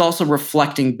 but he's also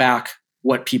reflecting back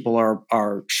what people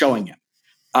are showing him.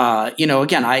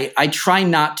 Again, I try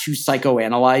not to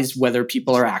psychoanalyze whether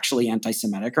people are actually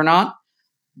anti-Semitic or not.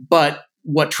 But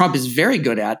what Trump is very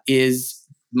good at is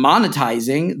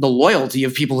monetizing the loyalty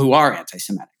of people who are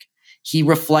anti-Semitic. He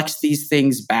reflects these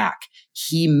things back.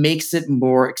 He makes it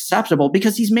more acceptable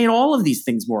because he's made all of these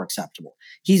things more acceptable.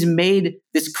 He's made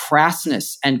this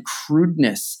crassness and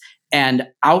crudeness and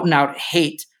out-and-out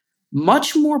hate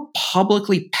much more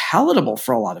publicly palatable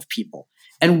for a lot of people.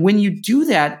 And when you do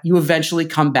that, you eventually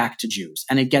come back to Jews,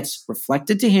 and it gets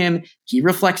reflected to him. He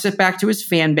reflects it back to his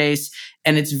fan base,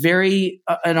 and it's very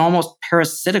an almost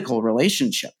parasitical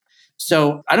relationship.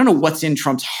 So I don't know what's in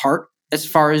Trump's heart as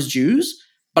far as Jews,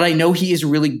 but I know he is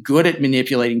really good at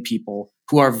manipulating people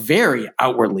who are very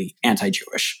outwardly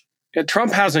anti-Jewish.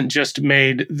 Trump hasn't just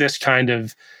made this kind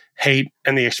of hate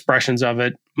and the expressions of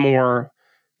it more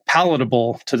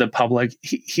palatable to the public.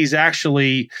 He's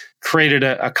actually created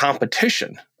a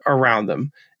competition around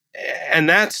them. And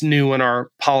that's new in our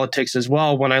politics as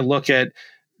well. When I look at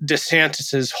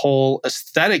DeSantis's whole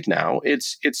aesthetic now,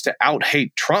 it's to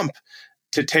out-hate Trump,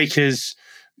 to take his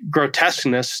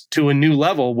grotesqueness to a new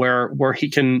level where he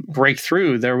can break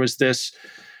through. There was this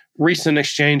recent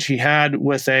exchange he had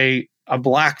with a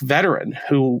black veteran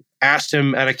who asked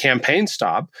him at a campaign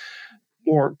stop,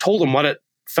 or told him what it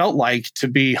felt like to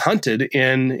be hunted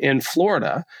in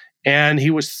Florida, and he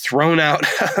was thrown out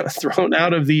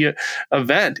of the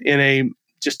event in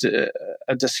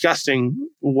a disgusting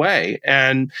way.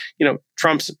 And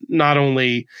Trump's not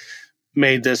only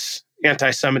made this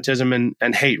anti-Semitism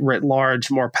and hate writ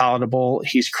large more palatable,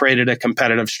 he's created a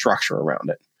competitive structure around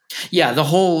it. Yeah, the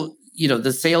whole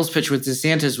the sales pitch with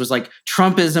DeSantis was like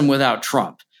Trumpism without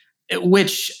Trump,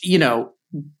 which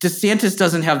DeSantis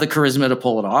doesn't have the charisma to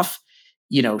pull it off.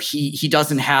 He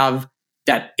doesn't have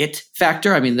that it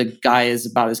factor. I mean, the guy is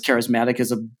about as charismatic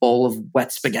as a bowl of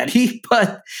wet spaghetti,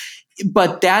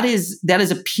 but that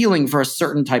is appealing for a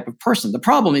certain type of person. The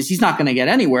problem is he's not going to get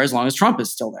anywhere as long as Trump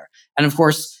is still there. And of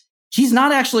course, he's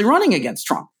not actually running against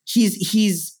Trump.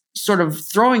 He's sort of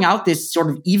throwing out this sort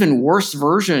of even worse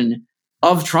version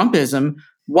of Trumpism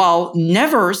while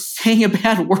never saying a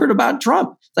bad word about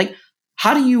Trump. Like,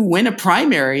 how do you win a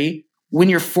primary when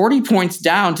you're 40 points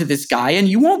down to this guy and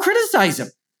you won't criticize him?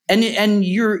 And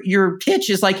your pitch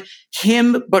is like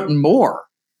him, but more.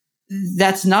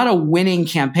 That's not a winning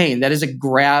campaign. That is a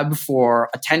grab for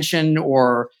attention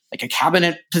or like a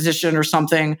cabinet position or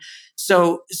something.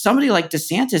 So somebody like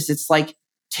DeSantis, it's like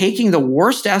taking the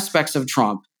worst aspects of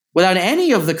Trump without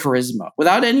any of the charisma,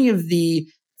 without any of the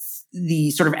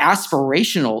sort of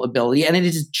aspirational ability. And it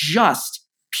is just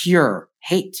pure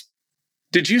hate.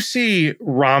 Did you see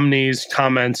Romney's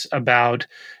comments about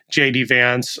J.D.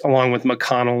 Vance, along with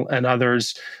McConnell and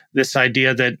others, this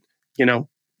idea that,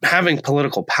 having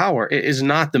political power is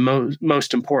not the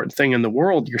most important thing in the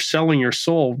world. You're selling your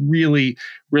soul really,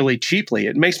 really cheaply.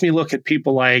 It makes me look at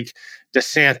people like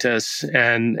DeSantis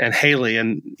and Haley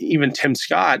and even Tim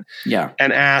Scott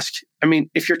and ask,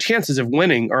 if your chances of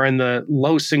winning are in the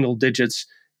low single digits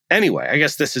anyway, I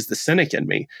guess this is the cynic in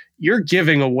me. You're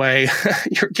giving away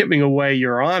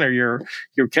your honor,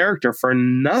 your character for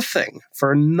nothing.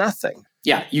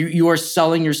 Yeah, you are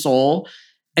selling your soul,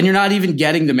 and you're not even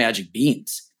getting the magic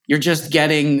beans. You're just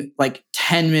getting like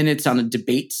 10 minutes on a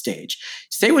debate stage.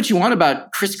 Say what you want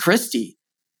about Chris Christie,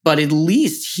 but at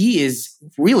least he is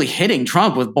really hitting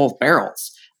Trump with both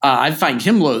barrels. I find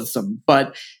him loathsome,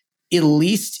 but at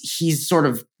least he's sort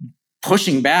of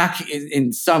pushing back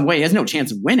in some way. He has no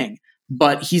chance of winning,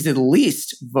 but he's at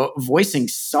least voicing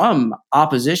some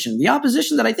opposition. The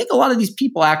opposition that I think a lot of these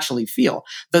people actually feel.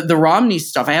 The Romney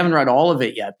stuff, I haven't read all of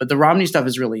it yet, but the Romney stuff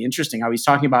is really interesting. How he's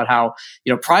talking about how,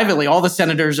 privately all the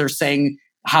senators are saying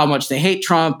how much they hate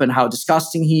Trump and how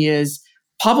disgusting he is.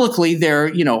 Publicly,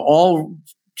 they're, all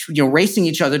racing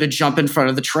each other to jump in front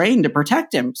of the train to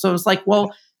protect him. So it's like,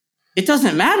 well, it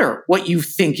doesn't matter what you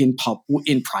think in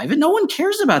private. No one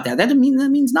cares about that. That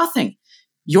means nothing.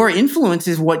 Your influence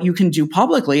is what you can do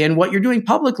publicly, and what you're doing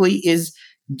publicly is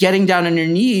getting down on your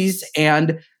knees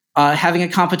and having a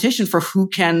competition for who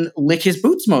can lick his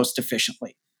boots most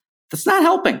efficiently. That's not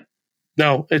helping.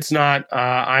 No, it's not.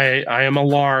 I am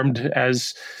alarmed,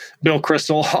 as Bill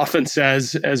Kristol often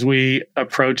says, as we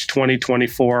approach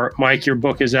 2024. Mike, your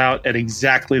book is out at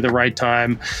exactly the right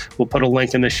time. We'll put a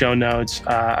link in the show notes.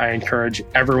 I encourage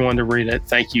everyone to read it.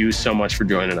 Thank you so much for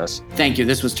joining us. Thank you.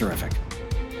 This was terrific.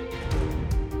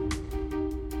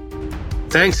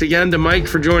 Thanks again to Mike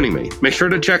for joining me. Make sure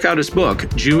to check out his book,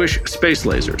 Jewish Space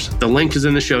Lasers. The link is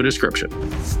in the show description.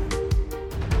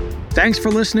 Thanks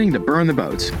for listening to Burn the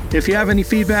Boats. If you have any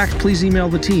feedback, please email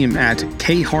the team at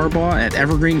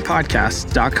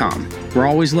kharbaugh@evergreenpodcasts.com. We're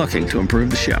always looking to improve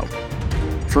the show.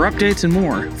 For updates and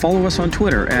more, follow us on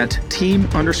Twitter at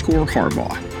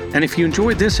 @team_Harbaugh. And if you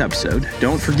enjoyed this episode,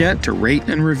 don't forget to rate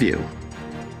and review.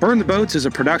 Burn the Boats is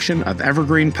a production of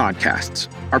Evergreen Podcasts.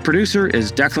 Our producer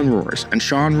is Declan Roars, and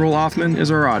Sean Rule-Hoffman is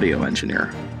our audio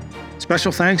engineer.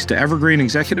 Special thanks to Evergreen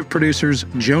executive producers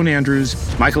Joan Andrews,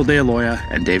 Michael DeAloia,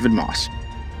 and David Moss.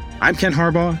 I'm Ken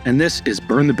Harbaugh, and this is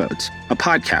Burn the Boats, a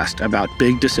podcast about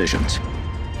big decisions.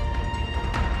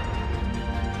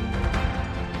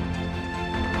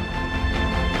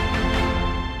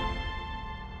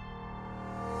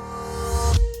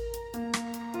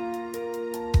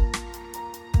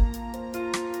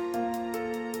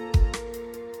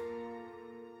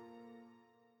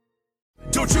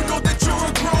 Don't you know that you're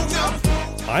a grown-up?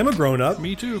 I'm a grown-up.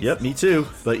 Me too. Yep, me too.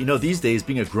 But these days,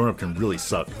 being a grown-up can really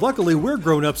suck. Luckily, we're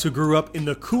grown-ups who grew up in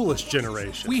the coolest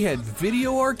generation. We had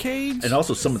video arcades. And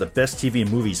also some of the best TV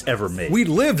and movies ever made. We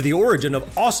lived the origin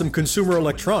of awesome consumer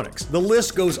electronics. The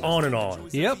list goes on and on.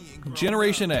 Yep,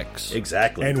 Generation X.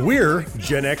 Exactly. And we're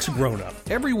Gen X grown-up.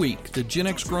 Every week, the Gen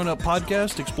X Grown Up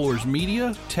podcast explores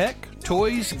media, tech,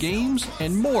 toys, games,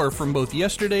 and more from both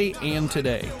yesterday and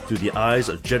today. Through the eyes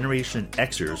of Generation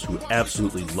Xers who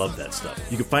absolutely love that stuff.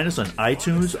 You can find us on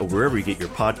iTunes or wherever you get your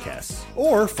podcasts.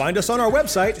 Or find us on our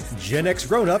website,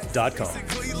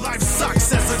 genxgrownup.com. Life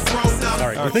sucks as a grown-up. All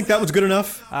right, you think that was good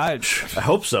enough? I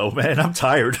hope so, man. I'm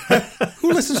tired.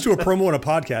 Who listens to a promo on a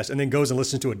podcast and then goes and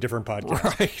listens to a different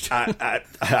podcast? Right.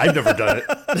 I've never done it.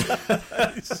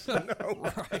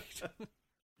 Right.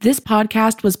 This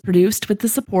podcast was produced with the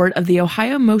support of the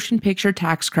Ohio Motion Picture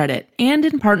Tax Credit and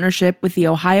in partnership with the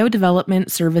Ohio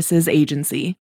Development Services Agency.